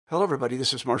Hello, everybody.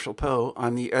 This is Marshall Poe.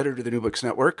 I'm the editor of the New Books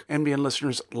Network. NBN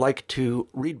listeners like to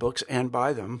read books and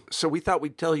buy them. So we thought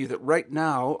we'd tell you that right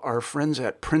now, our friends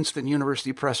at Princeton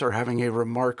University Press are having a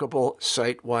remarkable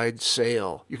site-wide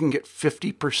sale. You can get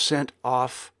 50%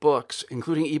 off books,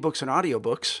 including ebooks and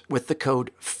audiobooks, with the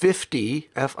code 50,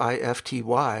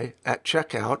 F-I-F-T-Y, at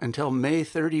checkout until May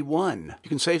 31. You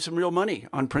can save some real money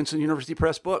on Princeton University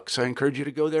Press books. I encourage you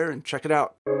to go there and check it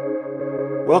out.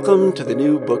 Welcome to the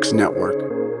New Books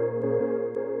Network.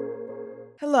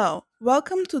 Hello,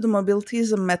 welcome to the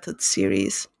Mobilities and Methods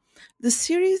series. This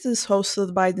series is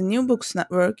hosted by the New Books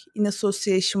Network in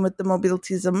association with the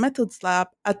Mobilities and Methods Lab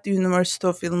at the University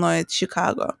of Illinois at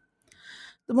Chicago.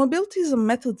 The Mobilities and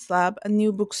Methods Lab and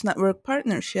New Books Network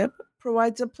partnership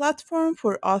provides a platform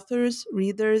for authors,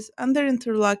 readers, and their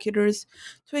interlocutors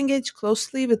to engage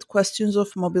closely with questions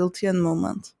of mobility and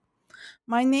movement.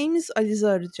 My name is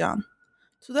Aliza Arıcan.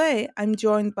 Today, I'm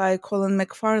joined by Colin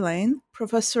McFarlane,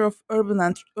 Professor of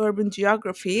Urban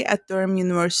Geography at Durham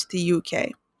University,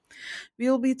 UK.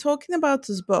 We'll be talking about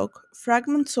his book,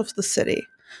 Fragments of the City,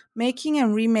 Making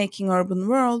and Remaking Urban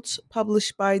Worlds,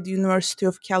 published by the University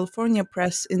of California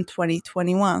Press in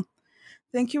 2021.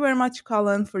 Thank you very much,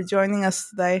 Colin, for joining us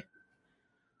today.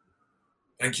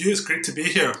 Thank you. It's great to be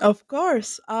here. Of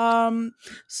course.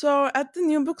 So at the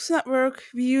New Books Network,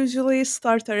 we usually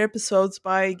start our episodes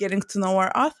by getting to know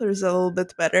our authors a little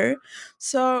bit better.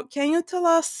 So can you tell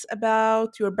us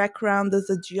about your background as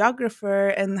a geographer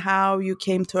and how you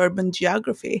came to urban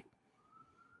geography?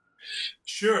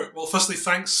 Sure. Well, firstly,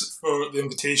 thanks for the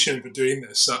invitation for doing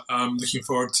this. I'm looking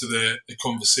forward to the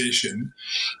conversation.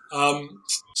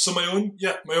 So my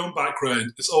own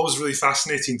background. It's always really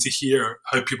fascinating to hear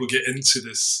how people get into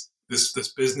this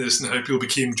business and how people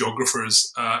became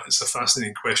geographers. It's a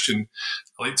fascinating question.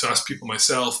 I like to ask people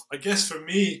myself. I guess for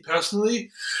me personally,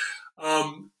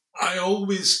 I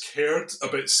always cared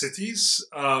about cities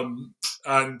and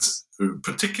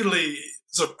particularly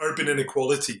sort of urban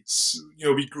inequalities. You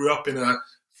know, we grew up in a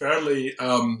fairly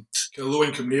kind of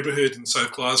low-income neighbourhood in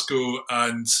South Glasgow,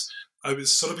 and I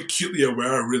was sort of acutely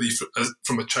aware, really,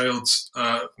 from a child,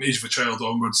 age of a child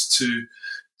onwards,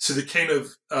 to the kind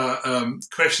of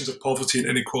questions of poverty and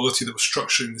inequality that were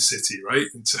structuring the city, right?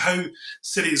 And to how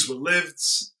cities were lived,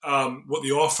 what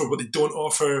they offer, what they don't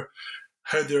offer,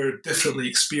 how they're differently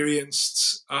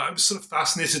experienced. I was sort of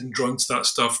fascinated and drawn to that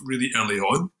stuff really early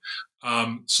on.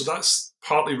 So that's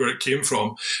partly where it came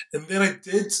from. And then I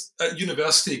did at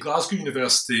university, Glasgow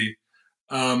University,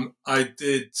 I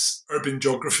did urban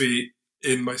geography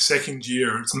in my second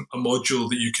year. It's a module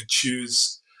that you could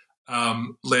choose,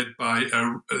 led by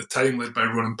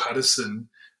Ronan Paddison,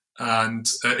 and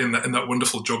in that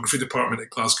wonderful geography department at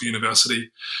Glasgow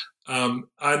University.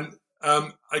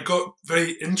 I got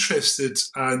very interested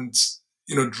and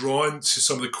drawn to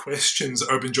some of the questions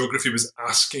that urban geography was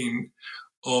asking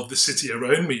of the city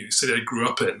around me, the city I grew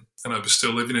up in and I was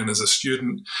still living in as a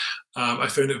student. I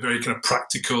found it very kind of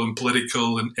practical and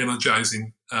political and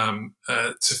energizing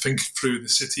to think through the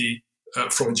city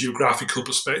from a geographical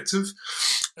perspective.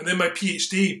 And then my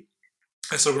PhD,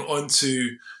 I sort of went on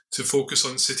to focus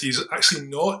on cities, actually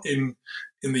not in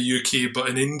the UK, but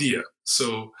in India.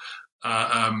 So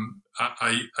I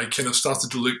kind of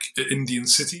started to look at Indian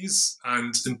cities,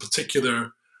 and in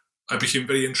particular, I became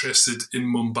very interested in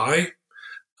Mumbai.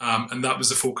 And that was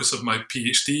the focus of my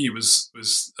PhD was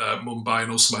Mumbai,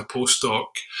 and also my postdoc.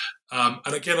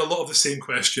 And again, a lot of the same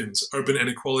questions: urban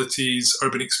inequalities,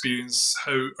 urban experience,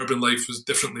 how urban life was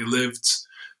differently lived.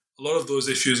 A lot of those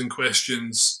issues and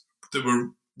questions that were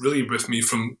really with me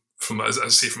from as I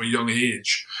say, from a young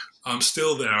age.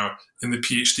 Still there in the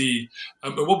PhD.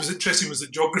 And what was interesting was that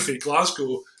geography at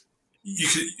Glasgow, you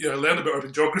could learn about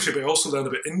urban geography, but I also learned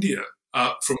about India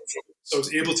so I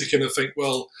was able to kind of think,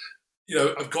 well,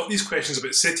 I've got these questions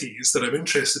about cities that I'm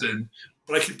interested in,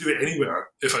 but I could do it anywhere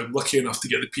if I'm lucky enough to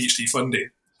get the PhD funding.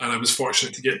 And I was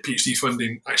fortunate to get PhD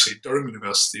funding actually at Durham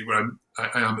University, where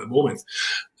I am at the moment.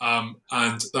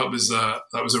 And that was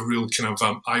a real kind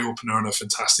of eye opener and a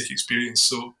fantastic experience.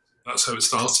 So that's how it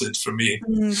started for me.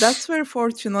 That's very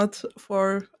fortunate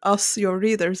for us, your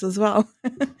readers, as well.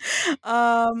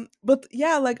 But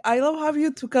yeah, like I love how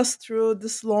you took us through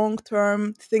this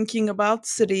long-term thinking about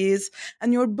cities,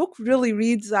 and your book really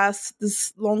reads as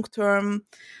this long-term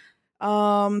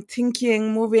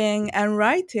thinking, moving, and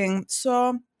writing.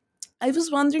 So I was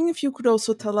wondering if you could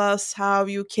also tell us how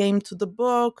you came to the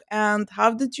book and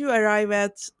how did you arrive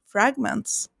at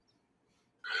Fragments?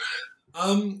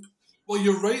 Well,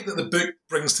 you're right that the book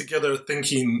brings together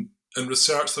thinking and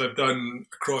research that I've done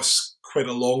across quite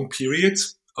a long period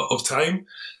of time.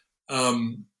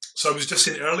 I was just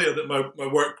saying earlier that my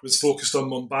work was focused on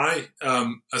Mumbai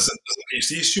as a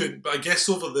PhD student, but I guess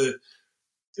over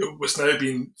what's now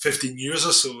been 15 years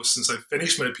or so since I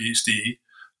finished my PhD,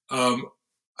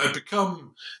 I've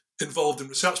become involved in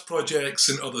research projects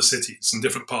in other cities in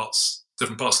different parts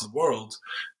of the world,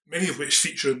 many of which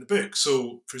feature in the book.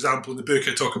 So, for example, in the book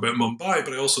I talk about Mumbai,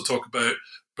 but I also talk about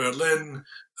Berlin,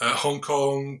 Hong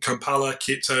Kong, Kampala,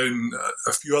 Cape Town,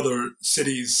 a few other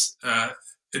cities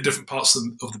in different parts of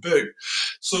the book.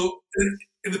 So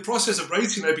in the process of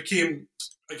writing, I became,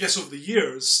 I guess over the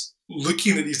years,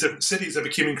 looking at these different cities, I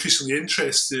became increasingly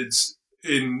interested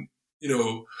in,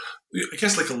 I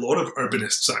guess like a lot of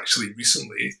urbanists actually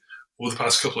recently, over the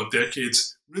past couple of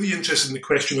decades, really interested in the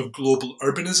question of global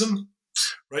urbanism,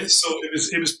 right? So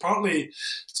it was partly,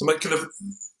 so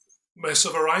my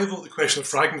sort of arrival at the question of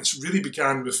fragments really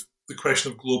began with the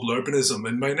question of global urbanism.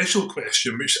 And my initial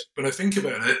question, which when I think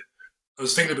about it, I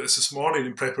was thinking about this morning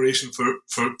in preparation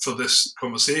for this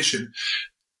conversation.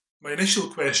 My initial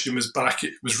question was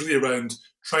really around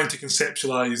trying to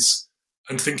conceptualize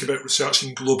and think about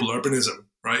researching global urbanism,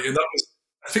 right? And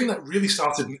I think that really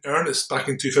started in earnest back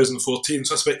in 2014,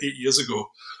 so that's about 8 years ago.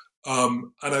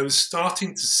 And I was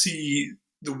starting to see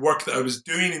the work that I was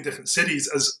doing in different cities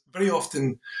as very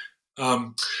often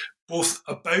both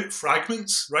about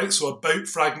fragments, right? So about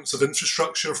fragments of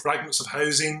infrastructure, fragments of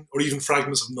housing, or even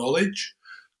fragments of knowledge,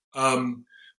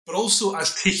 but also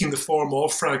as taking the form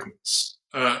of fragments,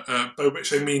 by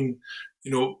which I mean,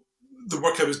 the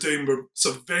work I was doing were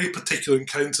sort of very particular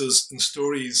encounters and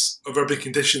stories of urban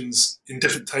conditions in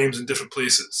different times and different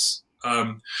places.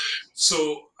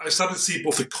 So I started to see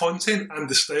both the content and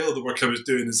the style of the work I was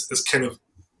doing as kind of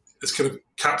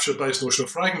captured by this notion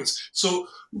of fragments. So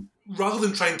rather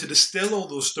than trying to distill all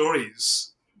those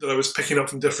stories that I was picking up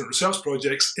from different research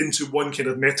projects into one kind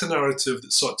of meta-narrative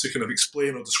that sought to kind of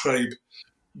explain or describe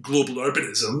global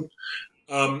urbanism,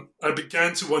 I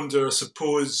began to wonder, I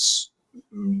suppose,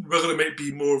 whether it might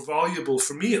be more valuable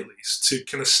for me, at least, to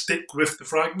kind of stick with the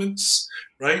fragments,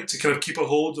 right? To kind of keep a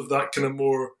hold of that kind of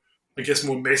more, I guess,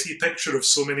 more messy picture of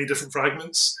so many different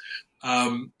fragments.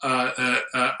 And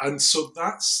so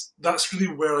that's really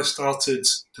where I started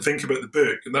to think about the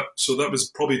book, and that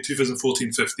was probably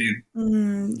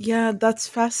 2014-15. Yeah, that's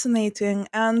fascinating.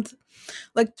 And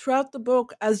like throughout the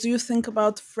book, as you think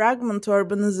about fragment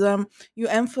urbanism, you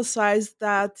emphasize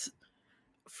that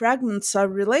fragments are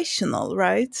relational,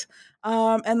 right?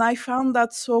 And I found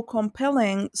that so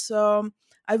compelling. So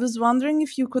I was wondering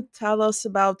if you could tell us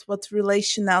about what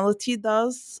relationality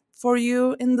does for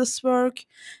you in this work,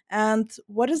 and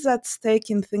what is at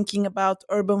stake in thinking about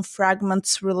urban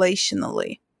fragments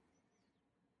relationally?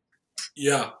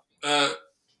 Yeah,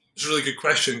 it's a really good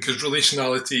question, because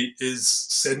relationality is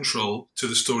central to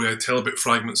the story I tell about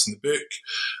fragments in the book.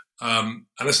 And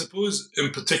I suppose,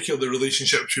 in particular, the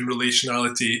relationship between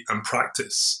relationality and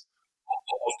practice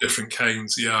of different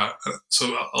kinds. Yeah,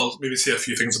 so I'll maybe say a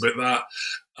few things about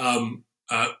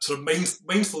that. Sort of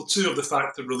mindful too of the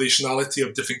fact that relationality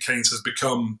of different kinds has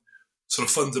become sort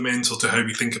of fundamental to how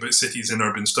we think about cities in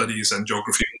urban studies and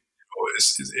geography.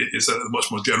 Is a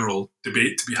much more general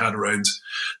debate to be had around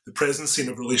the presence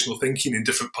of relational thinking in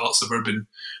different parts of urban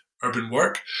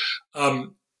work.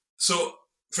 So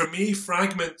for me,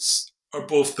 fragments are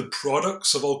both the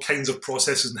products of all kinds of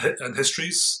processes and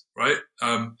histories, right?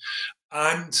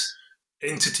 And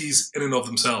entities in and of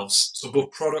themselves. So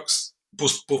both products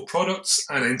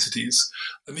and entities.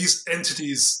 And these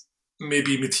entities may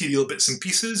be material bits and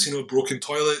pieces, broken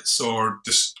toilets or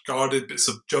discarded bits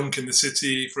of junk in the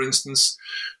city, for instance,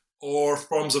 or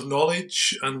forms of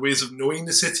knowledge and ways of knowing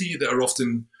the city that are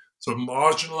often sort of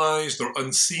marginalized or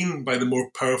unseen by the more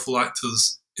powerful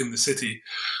actors in the city.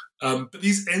 But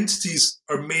these entities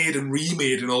are made and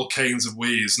remade in all kinds of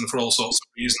ways and for all sorts of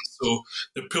reasons. So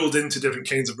they're pulled into different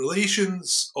kinds of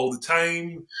relations all the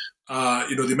time.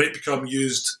 They might become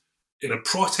used in a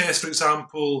protest, for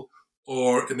example,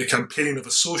 or in the campaigning of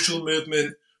a social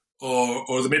movement,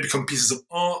 or they may become pieces of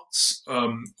art,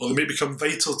 or they may become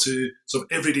vital to sort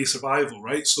of everyday survival,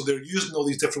 right? So they're used in all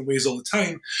these different ways all the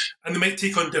time, and they might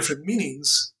take on different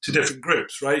meanings to different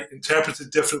groups, right?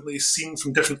 Interpreted differently, seen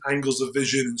from different angles of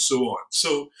vision, and so on.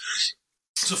 So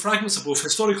fragments are both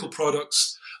historical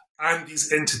products and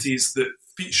these entities that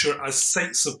feature as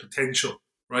sites of potential,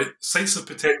 right? Sites of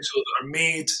potential that are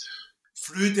made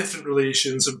through different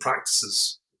relations and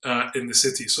practices in the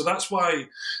city. So that's why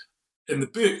in the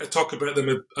book I talk about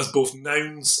them as both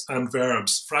nouns and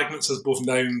verbs, fragments as both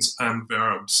nouns and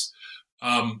verbs.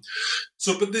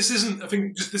 But this isn't, I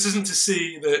think, this isn't to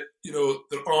say that,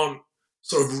 there aren't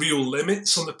sort of real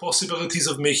limits on the possibilities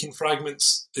of making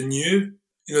fragments anew.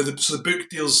 so the book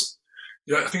deals.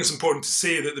 I think it's important to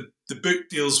say that the book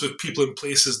deals with people in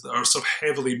places that are sort of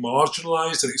heavily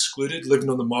marginalised and excluded, living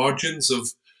on the margins of,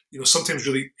 sometimes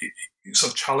really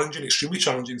sort of challenging, extremely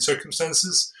challenging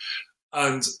circumstances.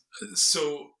 And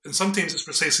sometimes it's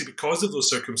precisely because of those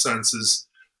circumstances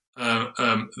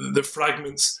that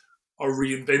fragments are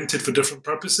reinvented for different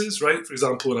purposes, right? For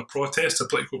example, in a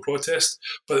political protest.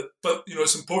 But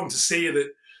it's important to say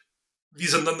that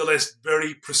these are nonetheless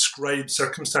very prescribed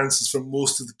circumstances for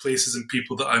most of the places and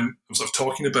people that I'm sort of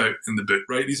talking about in the book,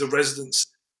 right? These are residents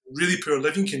in really poor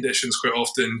living conditions quite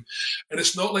often. And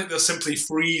it's not like they're simply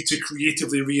free to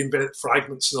creatively reinvent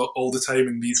fragments all the time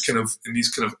in these kind of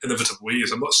innovative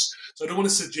ways. So I don't want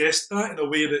to suggest that in a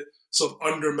way that sort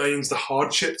of undermines the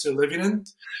hardships they're living in.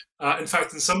 In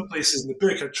fact, in some places in the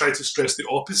book, I try to stress the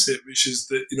opposite, which is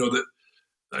that,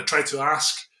 that I try to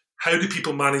ask, how do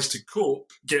people manage to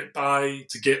cope, get by,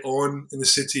 to get on in the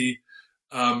city,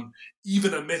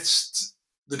 even amidst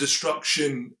the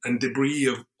destruction and debris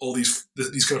of all these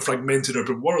kind of fragmented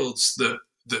urban worlds that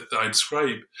I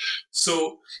describe?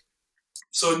 So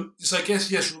I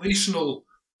guess, yes, relational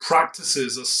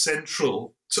practices are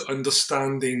central to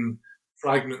understanding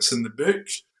fragments in the book,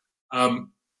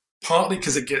 partly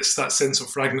because it gets that sense of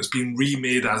fragments being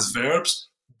remade as verbs,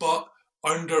 but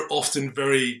under often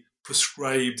very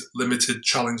prescribed, limited,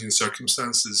 challenging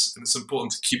circumstances. And it's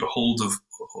important to keep a hold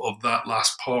of that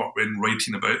last part when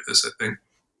writing about this, I think.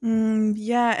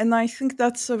 Yeah, and I think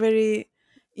that's a very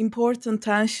important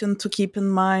tension to keep in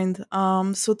mind.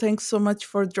 So thanks so much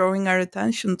for drawing our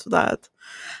attention to that.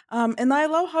 And I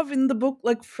love how in the book,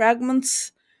 like,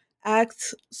 fragments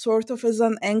act sort of as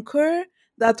an anchor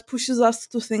that pushes us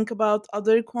to think about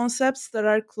other concepts that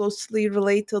are closely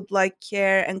related, like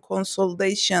care and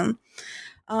consolidation.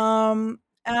 And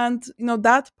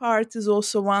that part is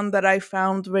also one that I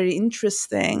found very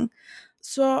interesting.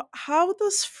 So how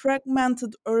does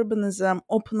fragmented urbanism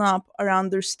open up our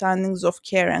understandings of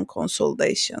care and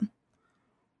consolidation?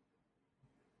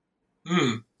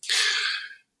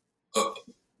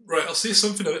 Right, I'll say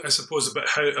something, I suppose,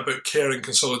 about care and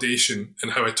consolidation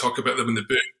and how I talk about them in the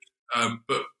book.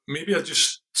 But maybe I'll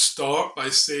just start by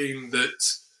saying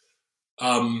that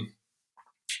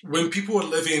when people are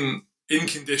living in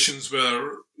conditions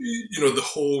where the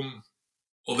home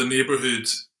or the neighborhood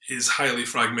is highly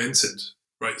fragmented,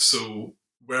 right? So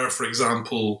where, for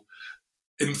example,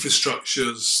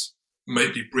 infrastructures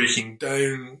might be breaking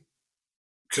down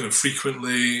kind of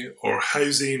frequently, or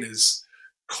housing is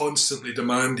constantly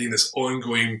demanding this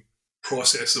ongoing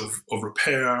process of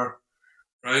repair,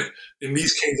 right? In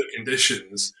these kinds of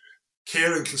conditions,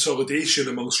 care and consolidation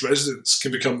amongst residents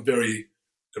can become very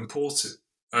important,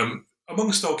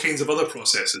 amongst all kinds of other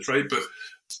processes, right? But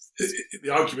the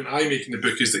argument I make in the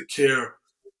book is that care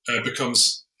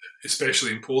becomes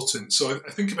especially important. So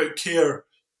I think about care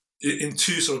in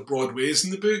two sort of broad ways in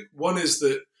the book. One is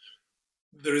that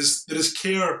there is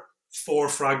care for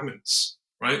fragments,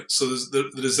 right? So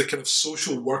there is a kind of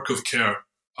social work of care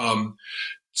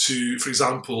to, for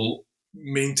example,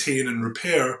 maintain and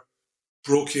repair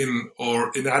broken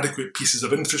or inadequate pieces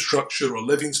of infrastructure or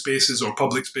living spaces or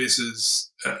public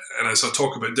spaces. And as I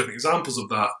talk about different examples of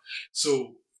that,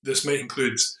 so this might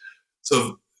include sort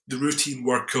of the routine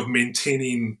work of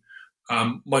maintaining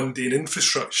mundane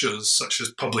infrastructures such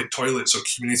as public toilets or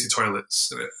community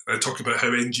toilets. And I talk about how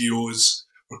NGOs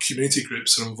or community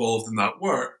groups are involved in that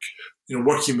work,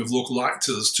 working with local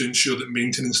actors to ensure that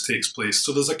maintenance takes place.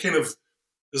 So there's a kind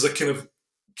of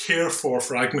care for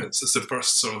fragments. It's the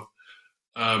first sort of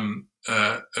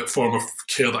form of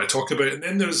care that I talk about. And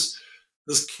then there's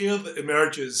care that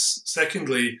emerges,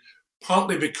 secondly,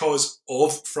 partly because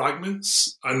of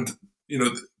fragments and,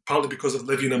 partly because of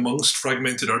living amongst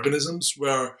fragmented urbanisms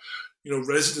where,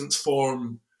 residents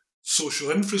form social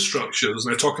infrastructures.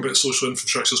 And I talk about social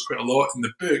infrastructures quite a lot in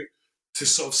the book to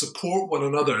sort of support one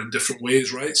another in different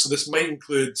ways, right? So this might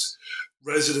include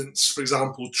residents, for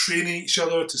example, training each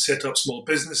other to set up small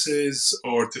businesses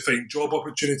or to find job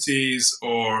opportunities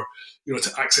or,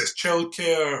 to access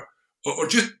childcare or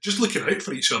just looking out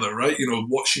for each other, right?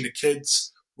 Watching the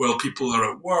kids while people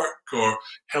are at work or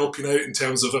helping out in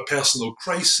terms of a personal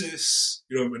crisis,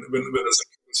 when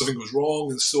something goes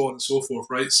wrong and so on and so forth,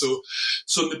 right? So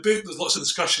in the book, there's lots of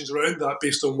discussions around that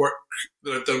based on work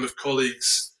that I've done with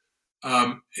colleagues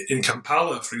in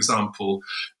Kampala, for example.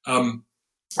 And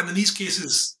in these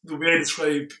cases, the way I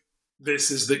describe this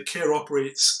is that care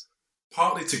operates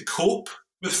partly to cope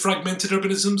with fragmented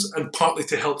urbanisms and partly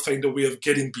to help find a way of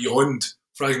getting beyond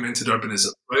fragmented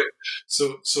urbanism, right?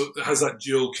 So it has that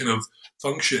dual kind of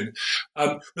function.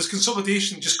 With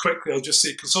consolidation, just quickly, I'll just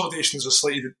say consolidation is a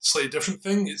slightly different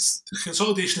thing. It's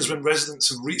consolidation is when residents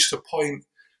have reached a point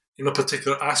in a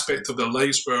particular aspect of their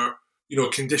lives where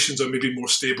conditions are maybe more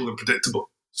stable and predictable.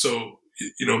 So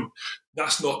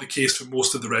that's not the case for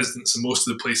most of the residents in most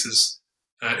of the places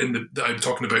that I'm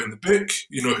talking about in the book.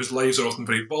 Whose lives are often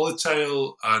very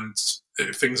volatile and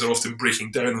things are often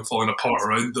breaking down and falling apart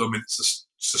around them. It's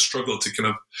a struggle to kind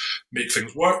of make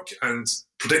things work and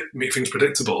make things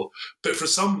predictable. But for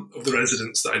some of the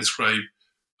residents that I describe,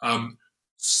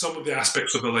 some of the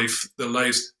aspects of their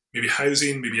lives, maybe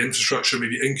housing, maybe infrastructure,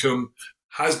 maybe income,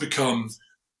 has become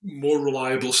more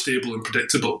reliable, stable, and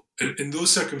predictable. In those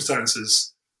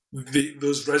circumstances,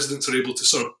 those residents are able to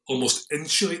sort of almost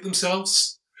insulate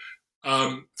themselves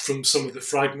from some of the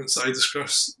fragments that I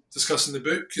discuss in the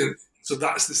book. And so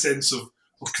that's the sense of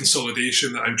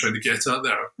consolidation that I'm trying to get at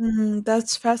there.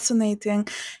 That's fascinating.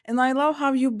 And I love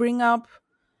how you bring up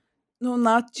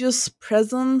not just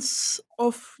presence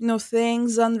of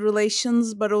things and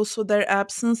relations, but also their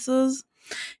absences.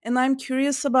 And I'm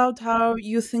curious about how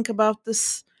you think about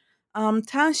this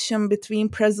tension between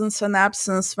presence and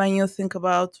absence when you think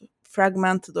about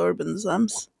fragmented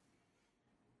urbanisms.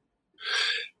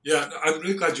 Yeah, I'm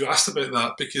really glad you asked about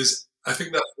that, because I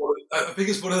think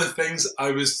it's one of the things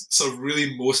I was sort of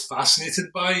really most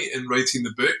fascinated by in writing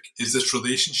the book, is this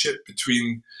relationship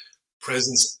between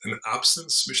presence and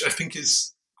absence, which I think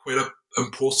is quite an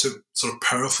important, sort of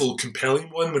powerful, compelling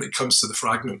one when it comes to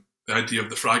the idea of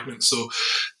the fragment. So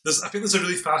I think there's a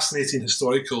really fascinating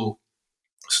historical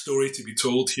story to be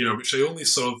told here, which I only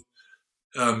sort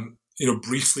of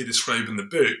briefly describe in the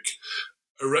book,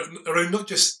 around not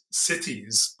just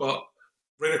cities, but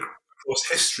right across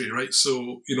history, right?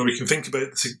 So, we can think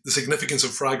about the significance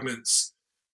of fragments,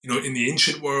 in the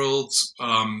ancient world,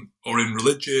 or in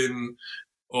religion,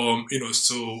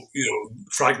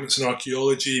 fragments in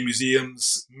archaeology,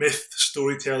 museums, myth,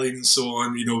 storytelling, and so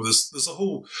on. There's a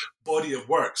whole body of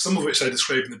work, some of which I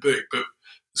describe in the book, but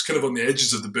it's kind of on the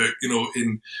edges of the book,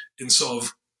 in sort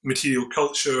of material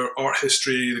culture, art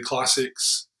history, the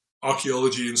classics,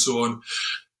 archaeology, and so on.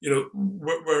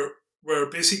 Where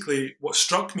basically what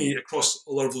struck me across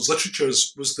a lot of those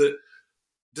literatures was that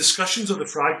discussions of the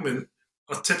fragment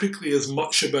are typically as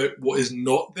much about what is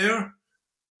not there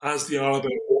as they are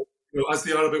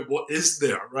about what is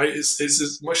there, right? It's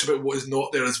as much about what is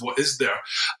not there as what is there.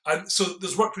 And so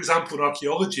there's work, for example, in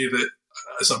archaeology that,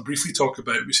 as I briefly talk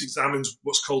about, which examines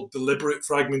what's called deliberate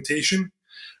fragmentation.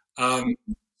 So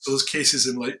there's cases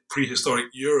in like prehistoric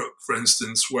Europe, for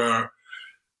instance, where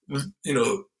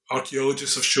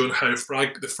archaeologists have shown how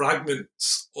the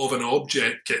fragments of an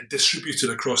object get distributed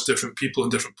across different people in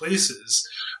different places.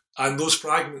 And those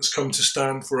fragments come to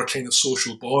stand for a kind of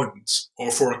social bond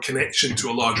or for a connection to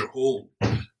a larger whole.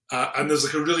 And there's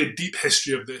like a really deep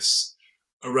history of this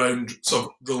around sort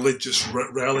of religious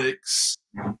relics,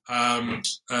 and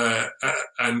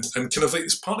kind of like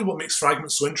it's partly what makes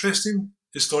fragments so interesting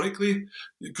historically,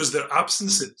 because their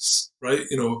absences, right,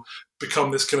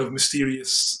 become this kind of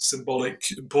mysterious,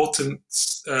 symbolic, important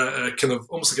kind of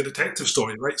almost like a detective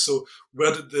story, right? So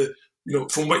where did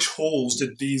from which holes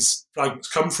did these fragments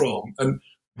come from, and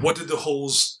what did the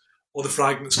holes or the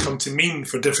fragments come to mean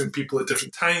for different people at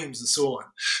different times, and so on.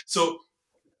 So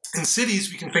in cities,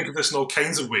 we can think of this in all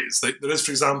kinds of ways. Like there is,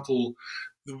 for example,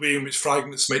 the way in which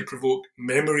fragments might provoke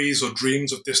memories or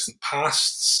dreams of distant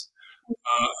pasts.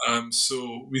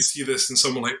 So we see this in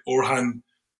someone like Orhan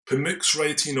Pamuk's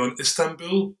writing on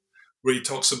Istanbul, where he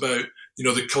talks about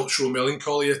the cultural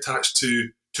melancholy attached to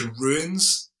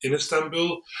ruins in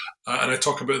Istanbul, and I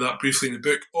talk about that briefly in the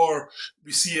book. Or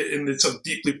we see it in the sort of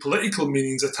deeply political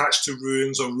meanings attached to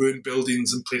ruins or ruined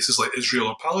buildings in places like Israel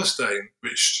or Palestine,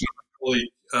 which my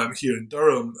colleague here in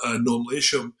Durham, Noam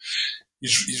Lasham,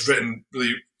 he's written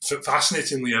really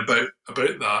fascinatingly about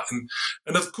that,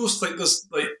 and of course, like there's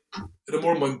like in a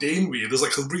more mundane way, there's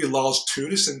like a really large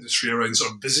tourist industry around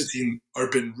sort of visiting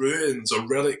urban ruins or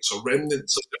relics or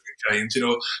remnants of different kinds,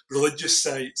 religious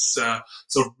sites,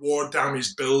 sort of war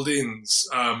damaged buildings,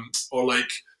 or like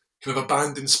kind of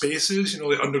abandoned spaces,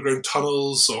 like underground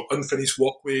tunnels or unfinished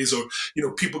walkways, or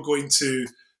people going to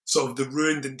sort of the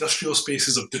ruined industrial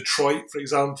spaces of Detroit, for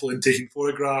example, and taking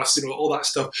photographs, all that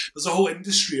stuff. There's a whole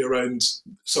industry around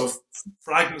sort of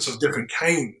fragments of different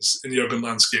kinds in the urban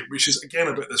landscape, which is, again,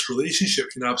 about this relationship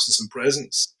between absence and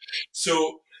presence.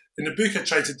 So in the book, I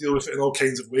try to deal with it in all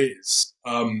kinds of ways.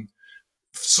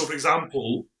 So, for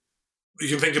example, you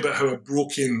can think about how a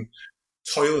broken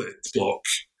toilet block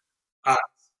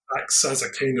acts as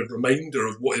a kind of reminder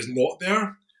of what is not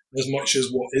there. as much as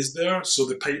what is there. So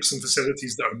the pipes and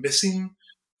facilities that are missing,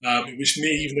 which may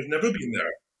even have never been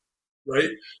there,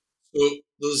 right? So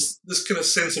there's this kind of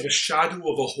sense of a shadow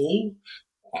of a hole,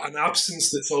 an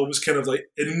absence that's always kind of like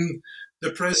in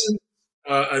the present,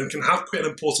 and can have quite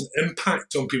an important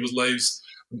impact on people's lives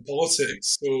and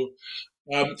politics.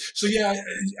 So yeah,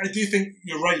 I do think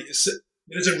you're right.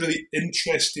 There is a really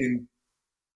interesting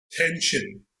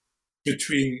tension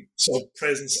between sort of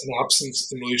presence and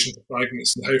absence in relation to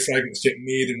fragments and how fragments get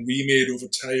made and remade over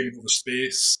time and over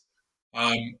space.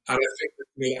 And I think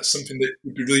that, that's something that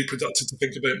would be really productive to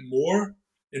think about more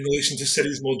in relation to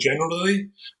cities more generally.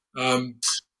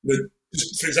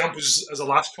 Just for example, just as a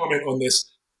last comment on this,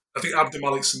 I think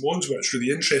Abdulmalik Simone's work's really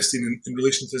interesting in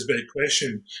relation to this very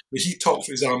question. Where he talked,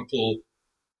 for example,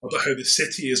 about how the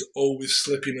city is always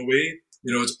slipping away.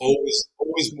 It's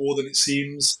always more than it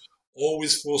seems,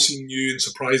 always forcing new and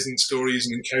surprising stories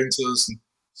and encounters.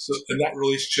 And that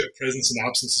relationship, presence and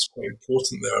absence, is quite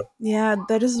important there. Yeah,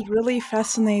 that is really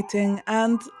fascinating.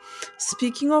 And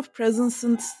speaking of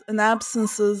presences and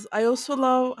absences, I also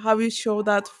love how you show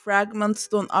that fragments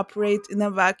don't operate in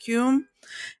a vacuum.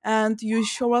 And you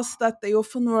show us that they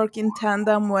often work in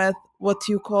tandem with what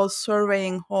you call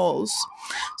surveying holes.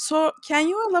 So, can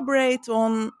you elaborate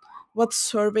on what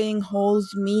surveying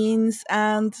holes means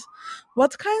and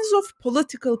what kinds of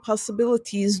political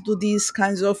possibilities do these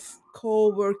kinds of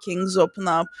co-workings open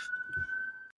up?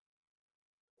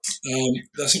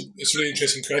 It's a really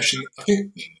interesting question. I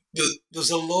think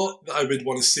there's a lot that I would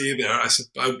want to say there. I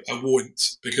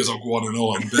won't, because I'll go on and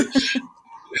on. But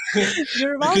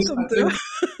You're welcome to.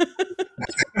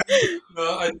 No,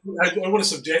 I want to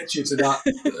subject you to that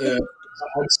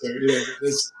answer.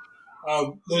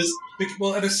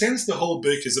 Well, in a sense, the whole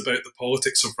book is about the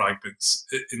politics of fragments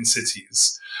in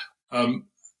cities.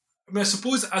 I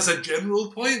suppose as a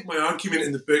general point, my argument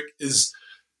in the book is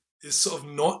sort of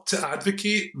not to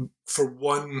advocate for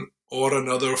one or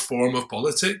another form of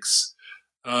politics.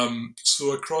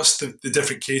 So across the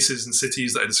different cases and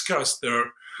cities that I discussed,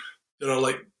 there are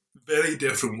like very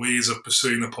different ways of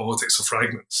pursuing the politics of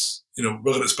fragments.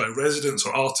 Whether it's by residents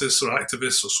or artists or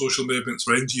activists or social movements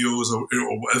or NGOs or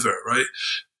whatever, right?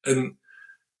 And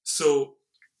so,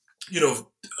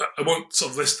 I won't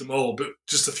sort of list them all, but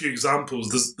just a few examples.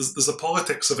 There's a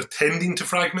politics of attending to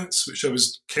fragments, which I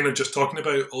was kind of just talking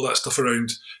about, all that stuff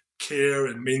around care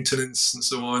and maintenance and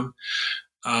so on.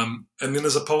 And then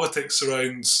there's a politics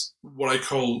around what I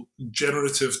call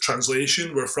generative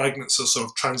translation, where fragments are sort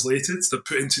of translated. They're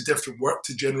put into different work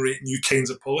to generate new kinds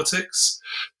of politics.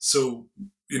 So,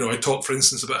 I talk, for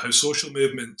instance, about how social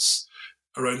movements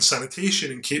around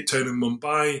sanitation in Cape Town and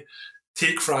Mumbai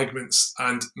take fragments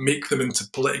and make them into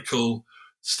political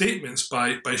statements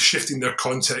by shifting their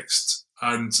context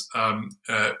and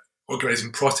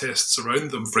organising protests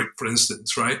around them, for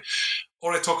instance, right?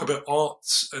 Or I talk about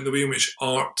art and the way in which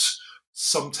art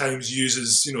sometimes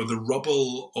uses, the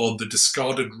rubble or the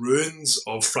discarded ruins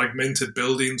of fragmented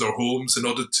buildings or homes in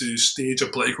order to stage a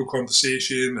political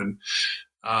conversation.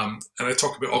 And I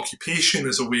talk about occupation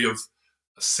as a way of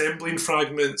assembling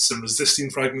fragments and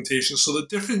resisting fragmentation. So the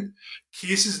different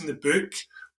cases in the book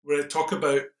where I talk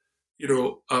about,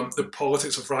 the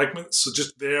politics of fragments. So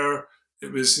just there,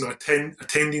 it was,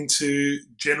 attending to,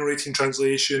 generating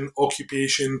translation,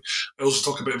 occupation. I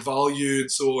also talk about value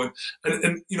and so on.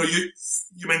 And you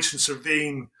mentioned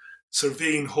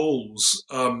surveying holes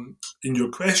in your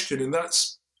question, and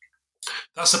that's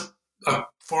a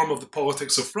form of the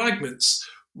politics of fragments,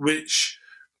 which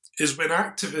is when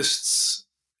activists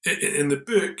in the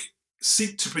book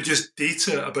seek to produce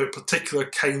data about particular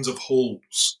kinds of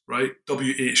holes, right?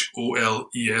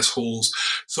 WHOLES, holes.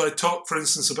 So I talk, for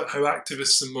instance, about how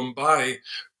activists in Mumbai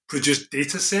produce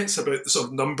data sets about the sort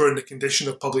of number and the condition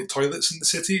of public toilets in the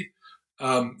city.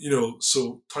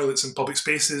 So toilets in public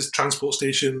spaces, transport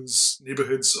stations,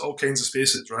 neighbourhoods, all kinds of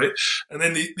spaces, right? And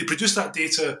then they produce that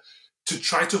data to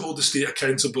try to hold the state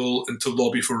accountable and to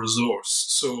lobby for resource.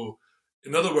 So,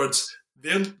 in other words,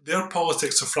 their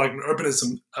politics of fragment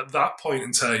urbanism at that point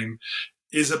in time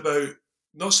is about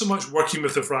not so much working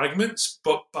with the fragments,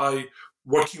 but by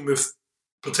working with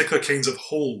particular kinds of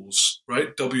holes,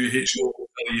 right?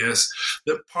 WHOLES,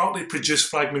 that partly produce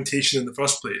fragmentation in the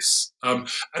first place.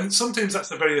 And sometimes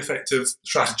that's a very effective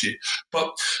strategy.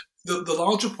 But the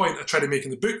larger point I try to make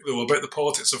in the book, though, about the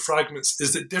politics of fragments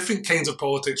is that different kinds of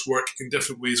politics work in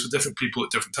different ways for different people at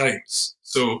different times.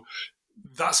 So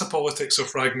that's a politics of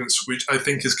fragments which I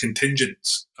think is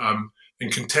contingent and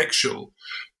contextual.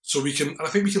 So I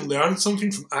think we can learn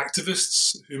something from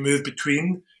activists who move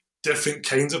between different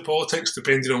kinds of politics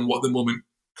depending on what the moment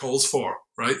calls for,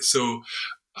 right? So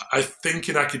I think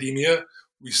in academia,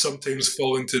 we sometimes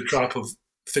fall into the trap of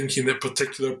thinking that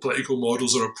particular political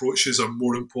models or approaches are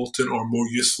more important or more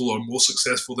useful or more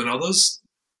successful than others,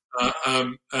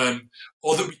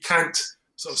 or that we can't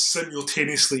sort of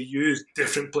simultaneously use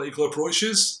different political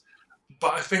approaches.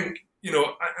 But I think, and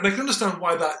I can understand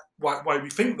why we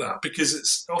think that, because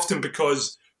it's often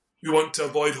because we want to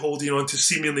avoid holding on to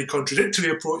seemingly contradictory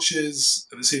approaches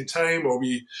at the same time, or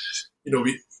we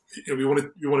want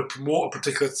to promote a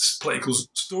particular political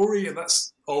story, and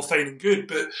that's all fine and good.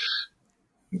 But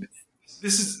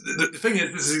this is the thing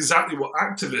is, this is exactly what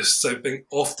activists, I think,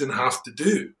 often have to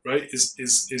do, right? Is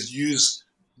use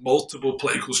multiple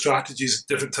political strategies at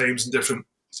different times and different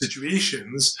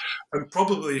situations, and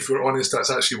probably, if we're honest, that's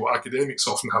actually what academics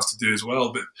often have to do as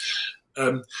well. But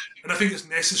and I think it's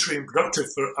necessary and productive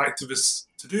for activists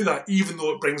to do that, even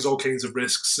though it brings all kinds of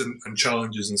risks and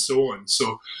challenges and so on.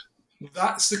 So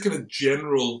that's the kind of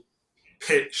general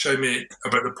pitch I make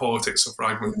about the politics of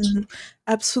fragments. Mm-hmm.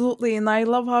 Absolutely. And I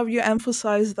love how you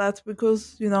emphasize that,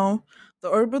 because, the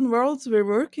urban worlds we're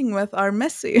working with are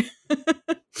messy.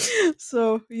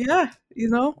 So, yeah,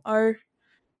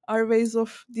 our ways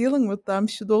of dealing with them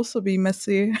should also be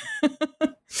messy.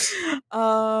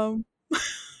 um,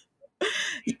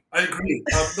 I agree.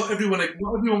 Not everyone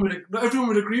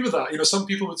would agree with that. Some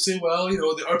people would say, well,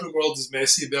 the urban world is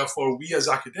messy, therefore we as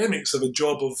academics have a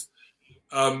job of,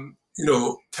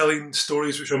 telling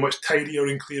stories which are much tidier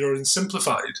and clearer and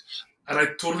simplified. And I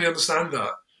totally understand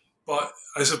that. But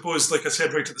I suppose, like I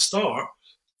said right at the start,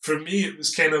 for me it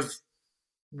was kind of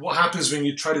what happens when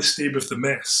you try to stay with the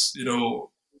mess.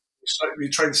 We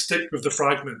try and stick with the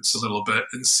fragments a little bit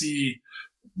and see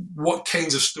what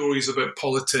kinds of stories about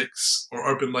politics or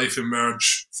urban life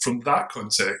emerge from that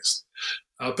context.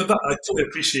 But that I totally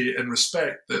appreciate and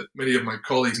respect that many of my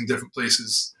colleagues in different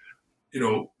places,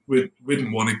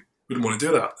 wouldn't want to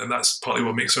do that, and that's partly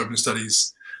what makes urban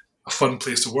studies a fun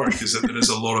place to work. Is that there is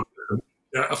a lot of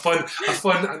a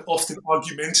fun and often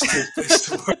argumentative place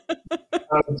to work.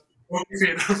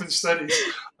 In urban studies.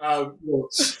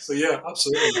 So yeah,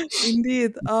 absolutely.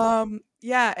 Indeed.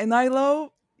 Yeah, and I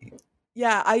love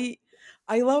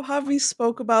how we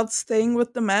spoke about staying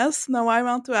with the mess. Now I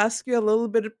want to ask you a little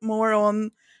bit more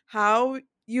on how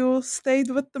you stayed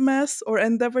with the mess or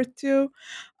endeavored to.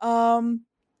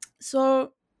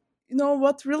 So,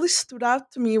 what really stood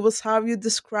out to me was how you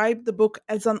described the book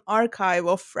as an archive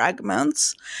of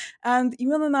fragments. And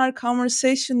even in our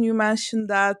conversation, you mentioned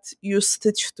that you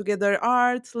stitched together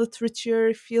art,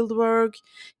 literature, fieldwork,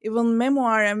 even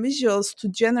memoir and visuals to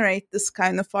generate this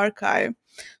kind of archive.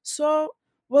 So,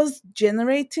 was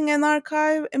generating an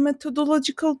archive a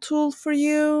methodological tool for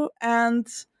you? And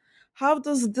how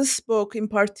does this book in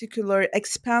particular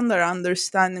expand our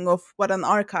understanding of what an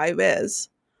archive is?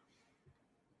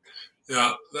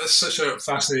 Yeah, that's such a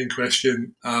fascinating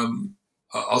question.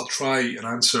 I'll try and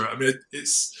answer. I mean,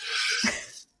 it's.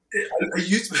 I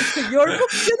use your book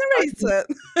generates it.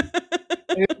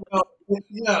 Well,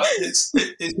 yeah, it's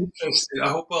interesting. I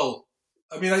hope. Well,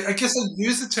 I mean, I guess I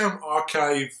use the term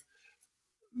archive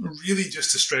really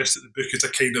just to stress that the book is a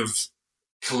kind of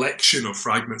collection of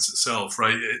fragments itself,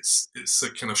 right? It's a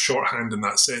kind of shorthand in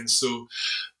that sense. So,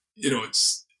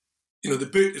 it's the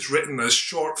book is written as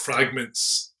short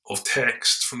fragments of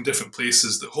text from different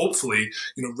places that hopefully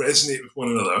resonate with one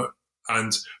another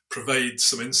and provide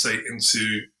some insight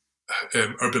into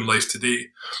urban life today.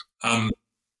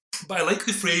 But I like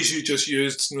the phrase you just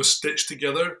used, stitched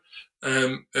together,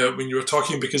 when you were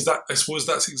talking, because I suppose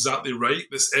that's exactly right.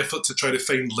 This effort to try to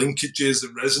find linkages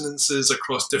and resonances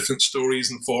across different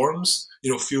stories and forms,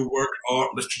 fieldwork,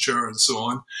 art, literature, and so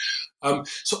on.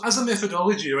 So as a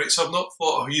methodology, right? So I've not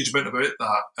thought a huge amount about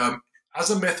that. As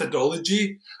a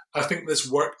methodology, I think this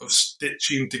work of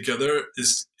stitching together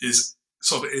is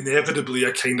sort of inevitably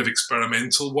a kind of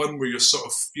experimental one where you're sort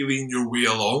of feeling your way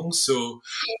along. So,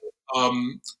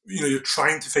 you're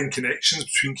trying to find connections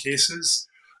between cases.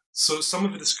 So some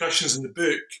of the discussions in the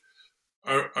book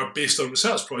are based on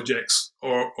research projects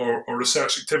or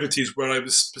research activities where I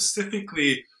was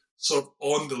specifically sort of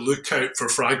on the lookout for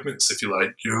fragments, if you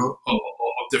like,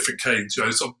 of different kinds. I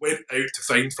sort of went out to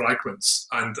find fragments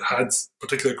and had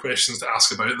particular questions to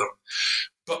ask about them.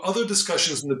 But other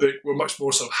discussions in the book were much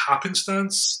more sort of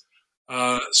happenstance.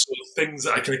 So things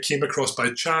that I kind of came across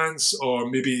by chance, or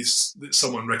maybe that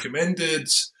someone recommended.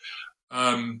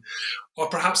 Or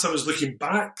perhaps I was looking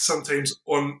back sometimes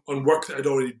on work that I'd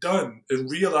already done and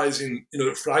realizing,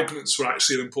 that fragments were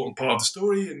actually an important part of the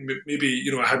story, and maybe,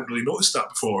 I hadn't really noticed that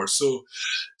before. So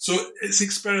it's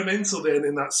experimental then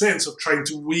in that sense of trying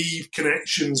to weave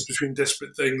connections between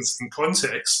disparate things and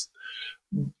context.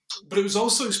 But it was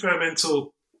also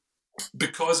experimental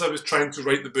because I was trying to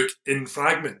write the book in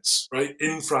fragments, right?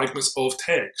 In fragments of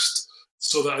text,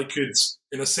 so that I could,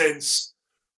 in a sense,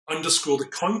 underscore the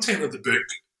content of the book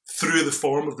through the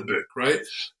form of the book, right?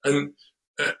 And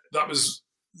that was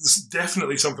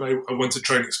definitely something I wanted to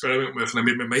try and experiment with, and I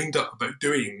made my mind up about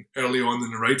doing early on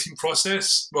in the writing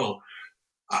process. Well,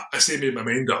 I say made my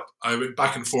mind up. I went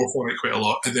back and forth on it quite a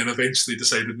lot, and then eventually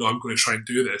decided, no, I'm going to try and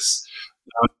do this.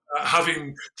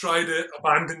 Having tried it,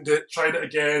 abandoned it, tried it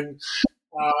again.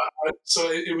 So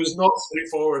it was not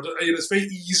straightforward. It's very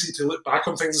easy to look back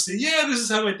on things and say, yeah, this is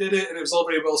how I did it, and it was all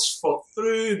very well thought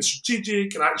through and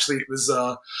strategic, and actually it was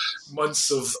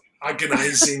months of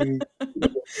agonizing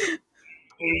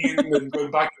pain and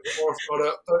going back and forth on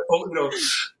it.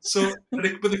 So, but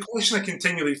the question I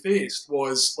continually faced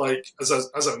was, like, as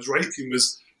I was writing,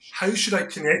 was how should I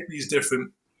connect these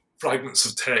different fragments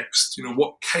of text?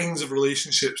 What kinds of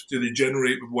relationships do they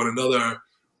generate with one another?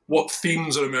 What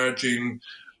themes are emerging?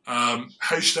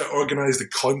 How should I organize the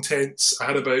contents? I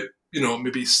had about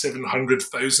maybe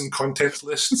 700,000 content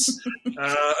lists, and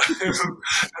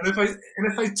if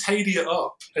I tidy it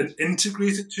up and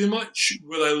integrate it too much,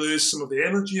 will I lose some of the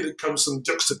energy that comes from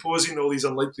juxtaposing all these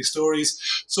unlikely stories?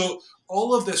 So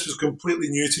all of this was completely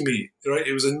new to me, right?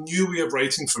 It was a new way of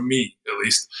writing for me, at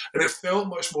least, and it felt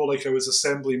much more like I was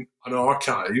assembling an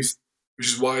archive, which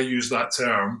is why I use that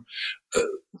term,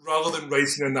 rather than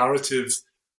writing a narrative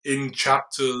in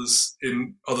chapters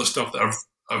in other stuff that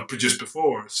I've produced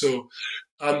before. So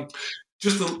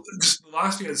just the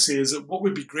last thing I'd say is that what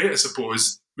would be great, I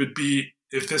suppose, would be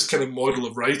if this kind of model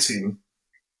of writing,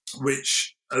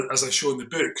 which, as I show in the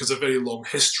book, has a very long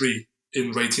history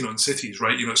in writing on cities,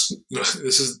 right?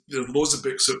 There's loads of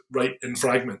books that write in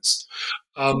fragments.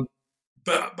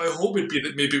 But my hope would be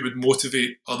that maybe it would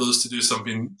motivate others to do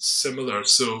something similar.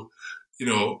 So,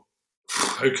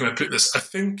 how can I put this? I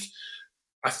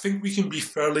think we can be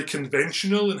fairly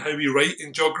conventional in how we write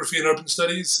in geography and urban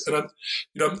studies, and I'm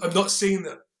not saying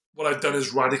that what I've done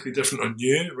is radically different or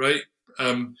new, right?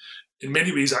 In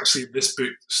many ways, actually, this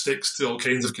book sticks to all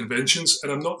kinds of conventions,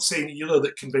 and I'm not saying either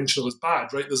that conventional is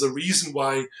bad, right? There's a reason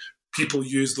why people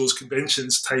use those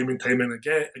conventions time and time and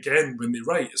again when they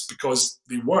write. It's because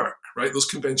they work, right? Those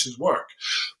conventions work,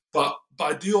 but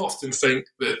I do often think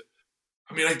that,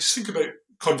 I just think about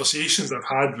conversations I've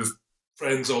had with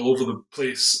friends all over the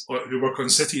place who work on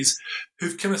cities,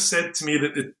 who've kind of said to me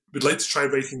that they would like to try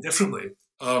writing differently.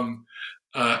 They'd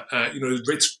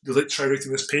like to try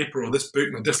writing this paper or this book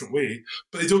in a different way,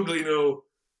 but they don't really know.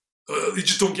 They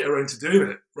just don't get around to doing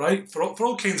it, right? For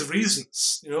all kinds of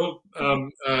reasons. I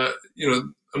don't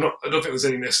think there's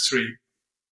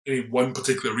any one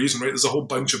particular reason, right? There's a whole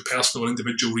bunch of personal and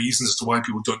individual reasons as to why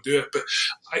people don't do it. But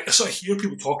I sort of hear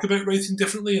people talk about writing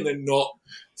differently and then not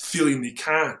feeling they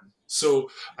can. So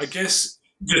I guess,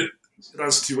 in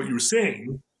answer to what you were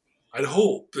saying, I'd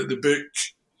hope that the book,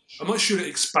 I'm not sure it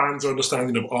expands our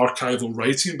understanding of archival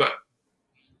writing, but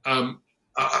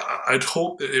I'd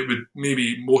hope that it would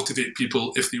maybe motivate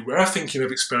people, if they were thinking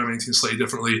of experimenting slightly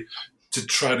differently, to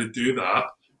try to do that,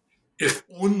 if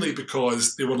only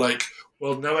because they were like,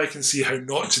 well, now I can see how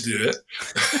not to do it.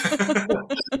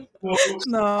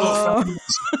 No.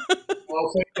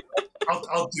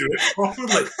 I'll do it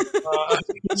properly.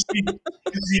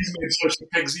 He's made such a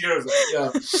pig's ears.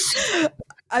 Yeah.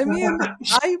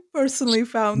 I personally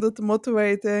found it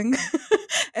motivating,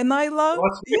 and I love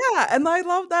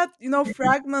that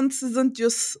fragments isn't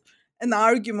just an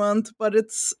argument, but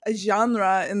it's a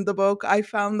genre in the book. I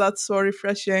found that so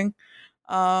refreshing.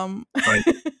 Right.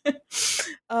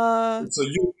 So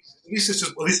at least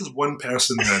it's one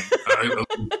person then.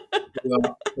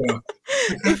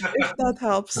 If that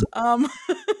helps.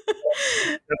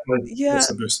 Yeah.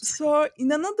 So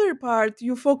in another part,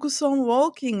 you focus on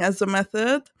walking as a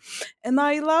method, and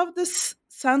I love this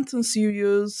sentence you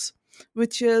use,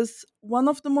 which is one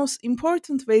of the most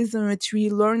important ways in which we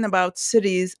learn about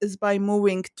cities is by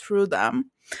moving through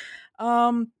them.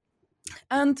 And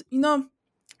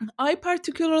I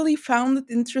particularly found it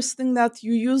interesting that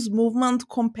you use movement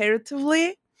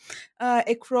comparatively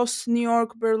across New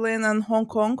York, Berlin, and Hong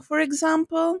Kong, for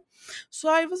example. So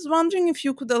I was wondering if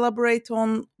you could elaborate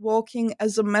on walking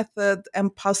as a method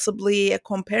and possibly a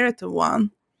comparative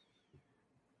one.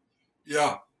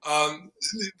 Yeah,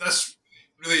 that's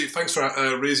really, thanks for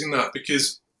raising that,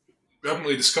 because we haven't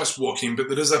really discussed walking, but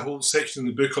there is a whole section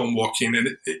in the book on walking,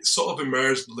 and it sort of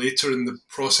emerged later in the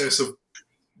process of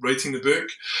writing the book.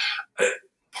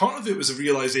 Part of it was a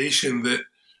realization that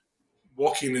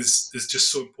walking is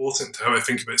just so important to how I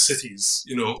think about cities.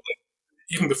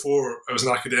 Even before I was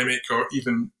an academic, or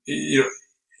even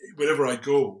wherever I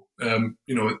go,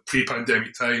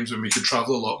 pre-pandemic times when we could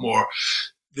travel a lot more,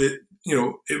 that,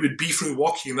 it would be through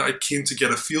walking that I came to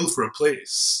get a feel for a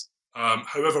place.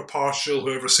 However partial,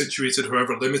 however situated,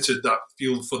 however limited that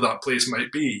feel for that place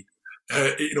might be.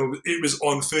 It was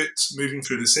on foot, moving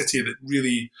through the city, that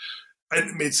really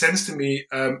it made sense to me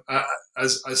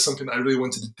as something that I really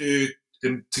wanted to do,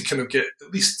 and to kind of get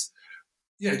at least,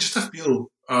 just a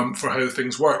feel for how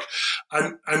things work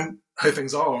and how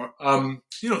things are.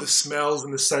 The smells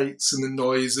and the sights and the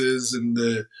noises and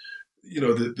the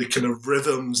kind of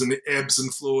rhythms and the ebbs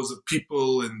and flows of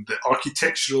people and the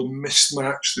architectural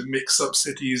mismatch that makes up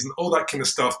cities and all that kind of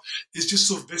stuff is just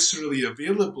so viscerally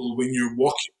available when you're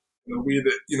walking, in a way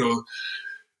that,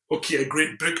 a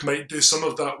great book might do some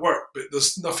of that work, but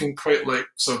there's nothing quite like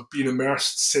sort of being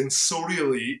immersed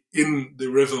sensorially in the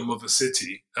rhythm of a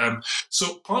city.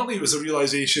 So partly it was a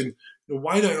realization,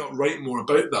 why do I not write more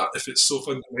about that if it's so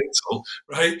fundamental,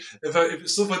 right? If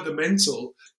it's so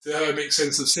fundamental to how I make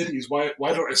sense of cities, why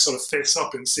don't I sort of fess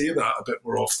up and say that a bit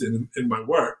more often in my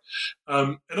work?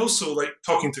 And also, like,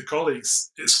 talking to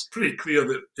colleagues, it's pretty clear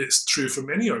that it's true for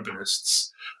many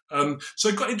urbanists. So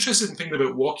I got interested in thinking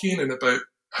about walking and about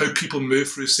how people move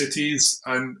through cities.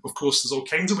 And of course, there's all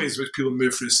kinds of ways in which people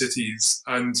move through cities.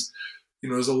 And,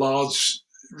 there's a large,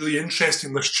 really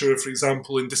interesting literature, for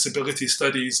example, in disability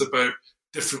studies about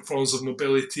different forms of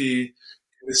mobility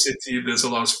in the city. There's a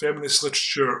large feminist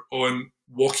literature on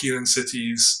walking in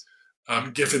cities,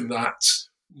 given that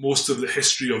most of the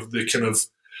history of the kind of,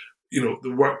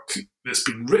 the work that's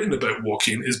been written about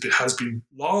walking has been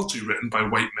largely written by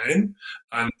white men,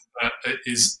 and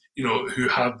is, who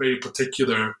have very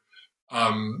particular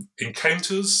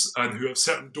encounters and who have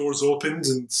certain doors opened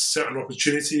and certain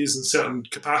opportunities and certain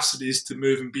capacities to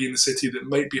move and be in the city that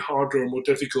might be harder or more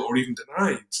difficult or even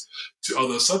denied to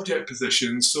other subject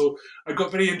positions. So I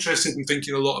got very interested in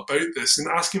thinking a lot about this and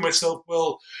asking myself,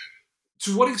 well,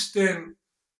 to what extent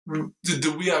did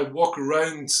the way I walk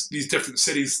around these different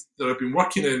cities that I've been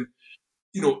working in,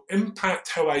 impact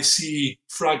how I see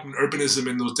fragment urbanism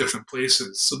in those different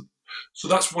places? So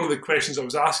that's one of the questions I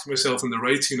was asking myself in the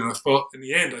writing, and I thought, in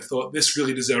the end, this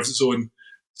really deserves its own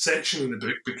section in the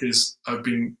book because I've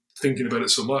been thinking about it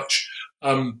so much.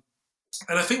 And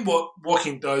I think what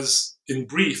walking does, in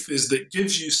brief, is that it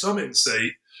gives you some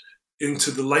insight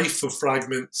into the life of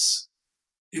fragments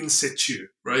in situ,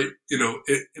 right? In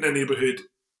a neighbourhood,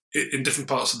 in different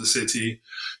parts of the city,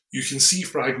 you can see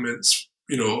fragments,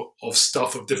 of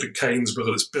stuff of different kinds,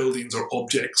 whether it's buildings or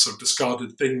objects or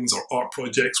discarded things or art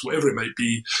projects, whatever it might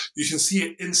be. You can see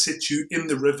it in situ in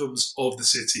the rhythms of the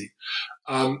city.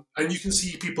 And you can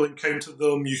see people encounter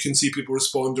them. You can see people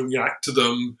respond and react to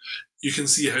them. You can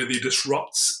see how they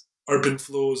disrupt urban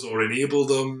flows or enable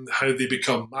them, how they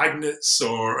become magnets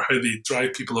or how they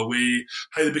drive people away,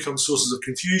 how they become sources of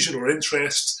confusion or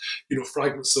interest,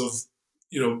 fragments of,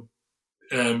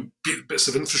 bits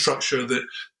of infrastructure that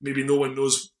maybe no one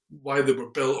knows why they were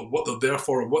built or what they're there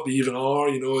for or what they even are,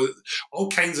 all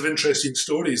kinds of interesting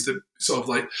stories that sort of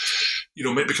like,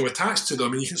 might become attached to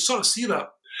them. And you can sort of see that.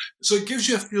 So it gives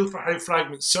you a feel for how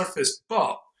fragments surface,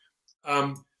 but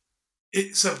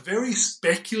it's a very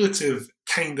speculative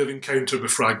kind of encounter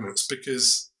with fragments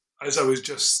because, as I was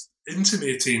just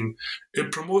intimating,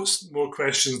 it promotes more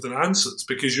questions than answers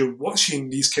because you're watching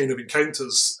these kind of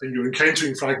encounters and you're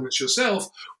encountering fragments yourself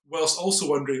whilst also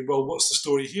wondering, well, what's the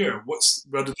story here?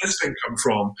 Where did this thing come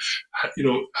from?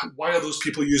 Why are those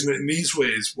people using it in these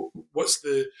ways? What's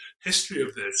the history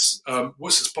of this?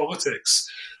 What's its politics?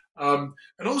 And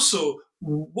also,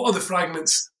 what are the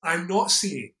fragments I'm not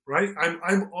seeing, right?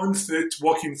 I'm on foot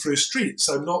walking through streets.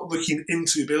 I'm not looking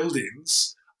into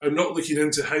buildings. I'm not looking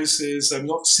into houses. I'm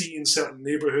not seeing certain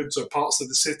neighbourhoods or parts of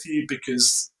the city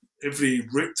because every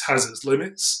route has its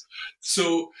limits.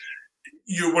 So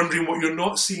you're wondering what you're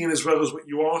not seeing as well as what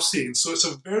you are seeing. So it's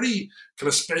a very kind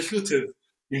of speculative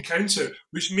encounter,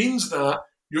 which means that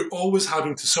you're always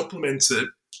having to supplement it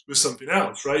with something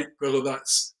else, right? Whether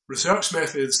that's research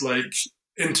methods like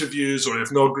interviews or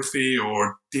ethnography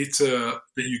or data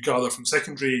that you gather from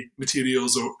secondary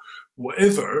materials or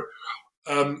whatever,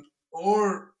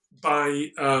 or by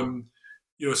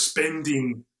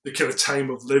spending the kind of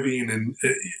time of living and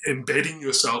embedding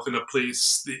yourself in a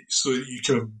place so that you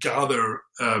kind of gather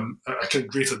a kind of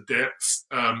greater depth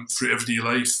through everyday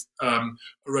life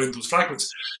around those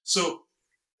fragments. So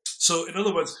in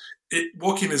other words,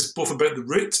 walking is both about the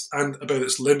route and about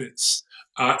its limits.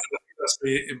 I think that's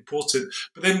very important.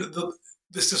 But then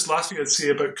this last thing I'd say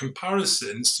about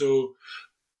comparison. So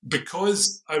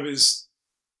because I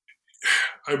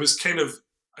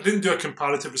didn't do a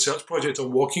comparative research project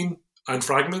on walking and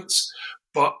fragments,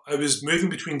 but I was moving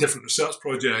between different research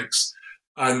projects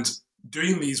and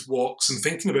doing these walks and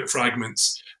thinking about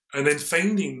fragments, and then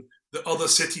finding that other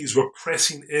cities were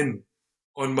pressing in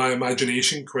on my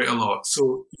imagination quite a lot.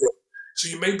 So, so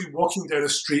you might be walking down a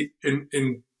street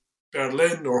in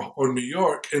Berlin or New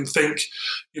York and think,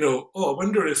 oh, I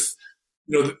wonder if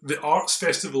the arts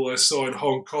festival I saw in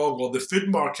Hong Kong or the food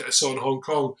market I saw in Hong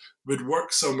Kong would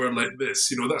work somewhere like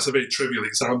this. That's a very trivial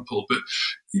example, but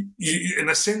in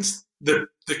a sense, the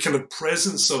kind of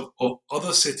presence of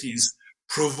other cities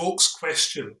provokes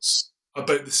questions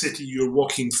about the city you're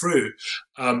walking through.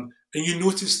 And you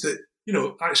notice that,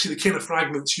 actually the kind of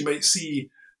fragments you might see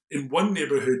in one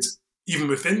neighborhood, even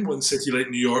within one city like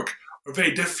New York, are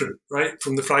very different, right,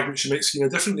 from the fragments you might see in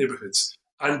different neighborhoods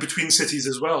and between cities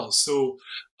as well. So,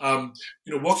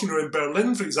 walking around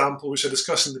Berlin, for example, which I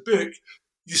discuss in the book,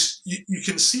 you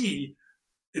can see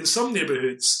in some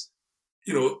neighborhoods,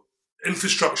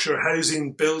 infrastructure,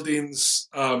 housing, buildings,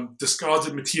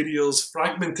 discarded materials,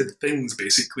 fragmented things,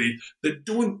 basically, that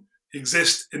don't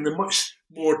exist in the much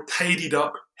more tidied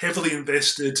up, heavily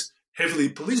invested, heavily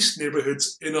policed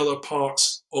neighborhoods in other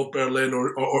parts of Berlin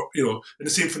or and the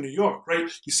same for New York, right?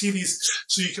 You see these,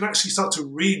 so you can actually start to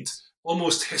read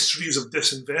almost histories of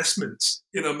disinvestment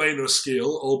in a minor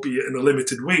scale, albeit in a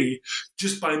limited way,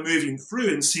 just by moving through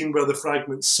and seeing where the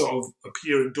fragments sort of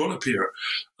appear and don't appear.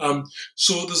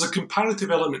 So there's a comparative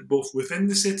element both within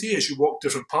the city as you walk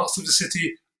different parts of the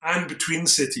city and between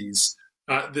cities.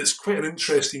 That's quite an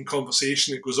interesting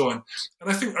conversation that goes on. And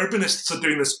I think urbanists are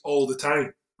doing this all the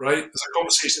time, right? There's a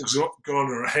conversation that's going on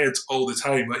in our heads all the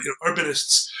time. Like,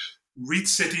 urbanists read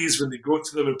cities when they go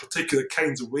to them in particular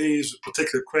kinds of ways, with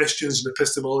particular questions and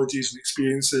epistemologies and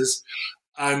experiences.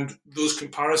 And those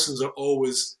comparisons are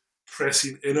always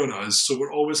pressing in on us. So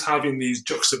we're always having these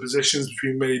juxtapositions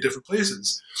between many different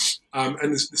places. And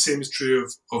the same is true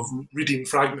of reading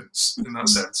fragments in that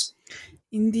sense.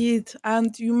 Indeed.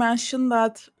 And you mentioned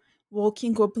that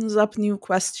walking opens up new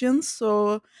questions.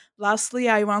 So lastly,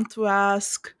 I want to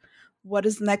ask, what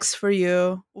is next for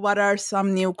you? What are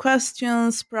some new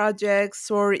questions,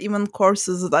 projects, or even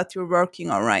courses that you're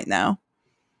working on right now?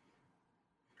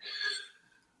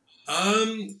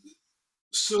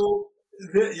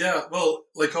 Well,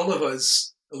 like all of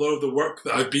us, a lot of the work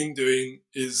that I've been doing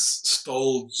is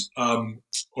stalled, or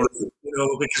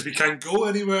because we can't go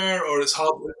anywhere, or it's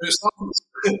hard.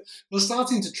 We're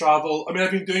starting to travel. I mean,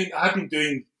 I've been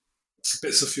doing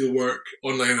bits of field work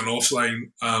online and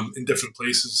offline in different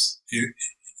places,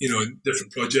 in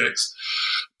different projects.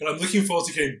 But I'm looking forward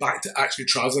to getting back to actually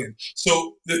traveling.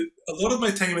 So a lot of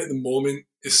my time at the moment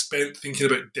is spent thinking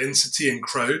about density and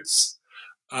crowds.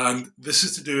 And this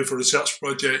is to do with a research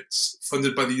project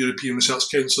funded by the European Research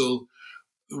Council,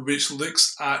 which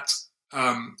looks at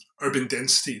urban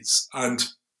densities. And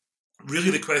really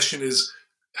the question is,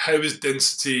 how is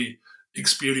density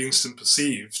experienced and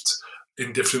perceived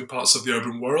in different parts of the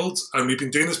urban world? And we've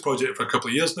been doing this project for a couple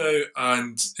of years now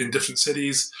and in different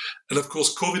cities. And of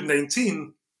course,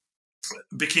 COVID-19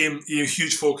 became a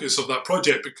huge focus of that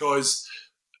project because,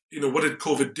 what did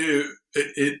COVID do?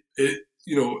 It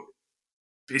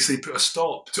basically put a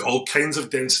stop to all kinds of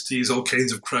densities, all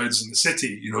kinds of crowds in the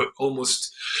city. It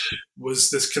almost was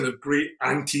this kind of great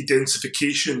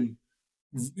anti-densification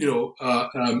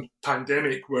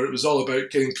pandemic where it was all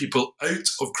about getting people out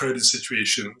of crowded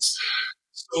situations.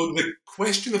 So the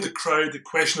question of the crowd, the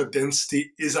question of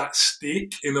density is at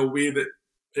stake in a way that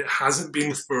it hasn't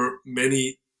been for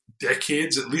many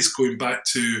decades, at least going back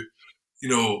to,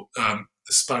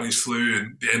 the Spanish flu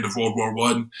and the end of World War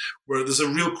I, where there's a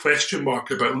real question mark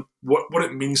about what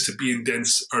it means to be in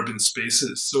dense urban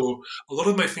spaces. So a lot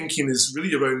of my thinking is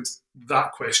really around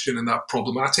that question and that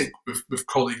problematic with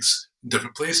colleagues in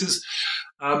different places.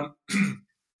 And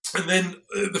then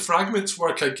the fragments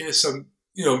work, I guess I'm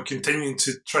continuing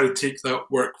to try to take that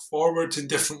work forward in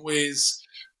different ways.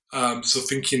 So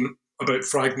thinking about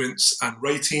fragments and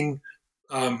writing,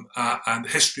 and the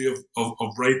history of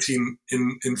writing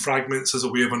in fragments as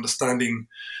a way of understanding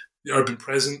the urban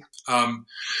present,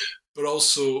 but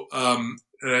also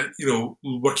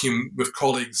working with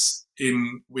colleagues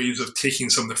in ways of taking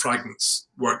some of the fragments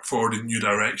work forward in new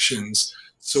directions.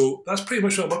 So that's pretty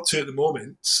much what I'm up to at the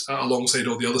moment, alongside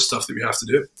all the other stuff that we have to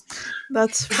do.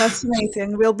 That's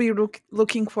fascinating. We'll be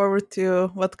looking forward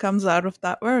to what comes out of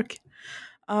that work.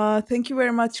 Thank you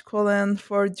very much, Colin,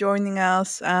 for joining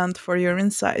us and for your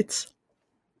insights.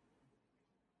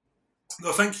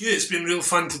 No, thank you. It's been real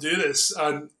fun to do this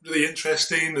and really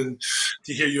interesting and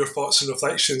to hear your thoughts and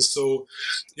reflections. So,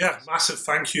 yeah, massive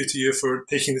thank you to you for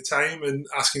taking the time and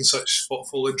asking such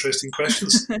thoughtful, interesting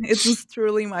questions. It was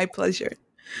truly my pleasure.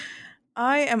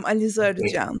 I am Aliza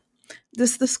Arıcan.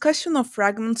 This discussion of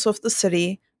Fragments of the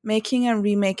City, Making and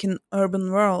Remaking Urban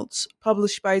Worlds,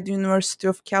 published by the University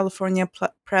of California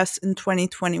Press in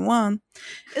 2021,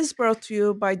 is brought to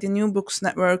you by the New Books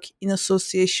Network in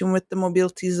association with the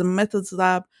Mobilities and Methods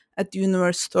Lab at the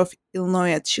University of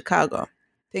Illinois at Chicago.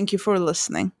 Thank you for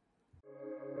listening.